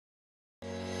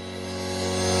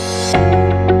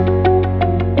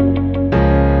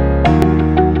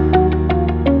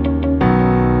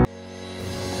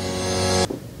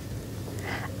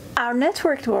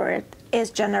networked world is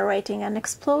generating an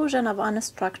explosion of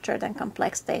unstructured and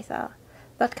complex data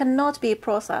that cannot be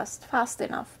processed fast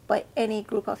enough by any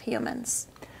group of humans.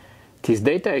 This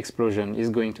data explosion is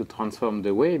going to transform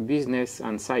the way business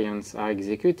and science are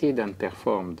executed and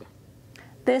performed.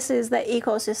 This is the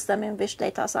ecosystem in which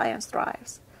data science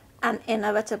thrives, and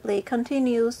inevitably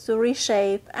continues to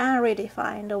reshape and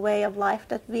redefine the way of life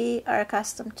that we are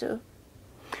accustomed to.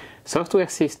 Software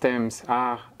systems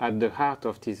are at the heart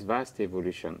of this vast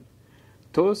evolution.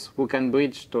 Those who can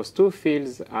bridge those two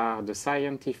fields are the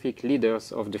scientific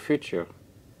leaders of the future.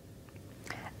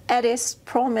 EDISS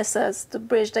promises to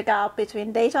bridge the gap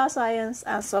between data science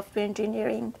and software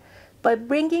engineering by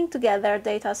bringing together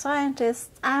data scientists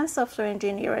and software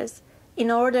engineers in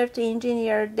order to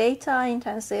engineer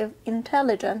data-intensive,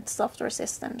 intelligent software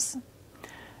systems.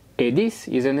 EDISS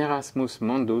is an Erasmus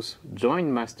Mundus joint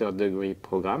master degree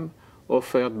program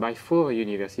offered by 4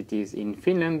 universities in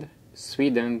Finland,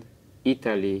 Sweden,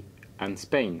 Italy, and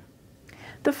Spain.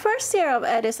 The first year of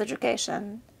EDISS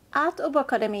education at Åbo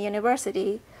Akademi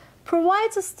University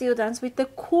provides the students with the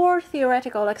core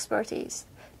theoretical expertise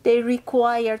they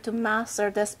require to master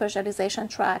the specialization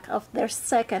track of their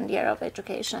second year of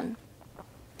education.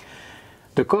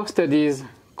 The core studies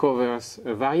covers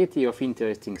a variety of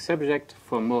interesting subjects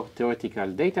from more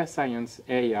theoretical data science,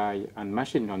 AI, and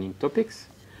machine learning topics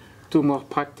to more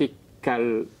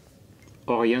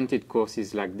practical-oriented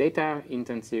courses like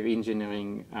data-intensive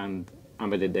engineering and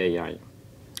embedded AI.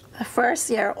 The first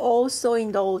year also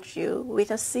indulged you with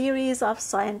a series of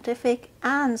scientific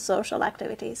and social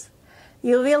activities.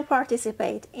 You will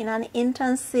participate in an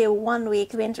intensive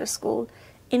one-week winter school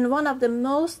in one of the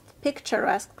most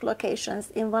picturesque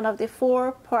locations in one of the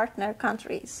 4 partner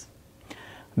countries.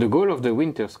 The goal of the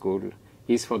winter school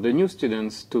is for the new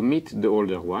students to meet the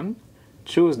older one,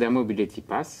 choose their mobility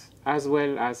path, as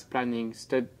well as planning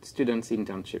students'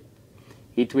 internship.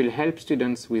 It will help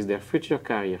students with their future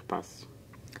career path.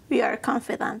 We are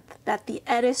confident that the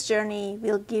EDISS journey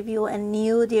will give you a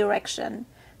new direction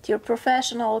to your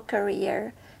professional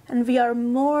career, and we are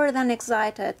more than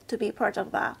excited to be part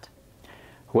of that.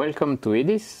 Welcome to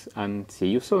EDISS and see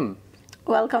you soon.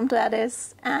 Welcome to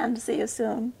EDISS and see you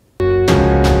soon.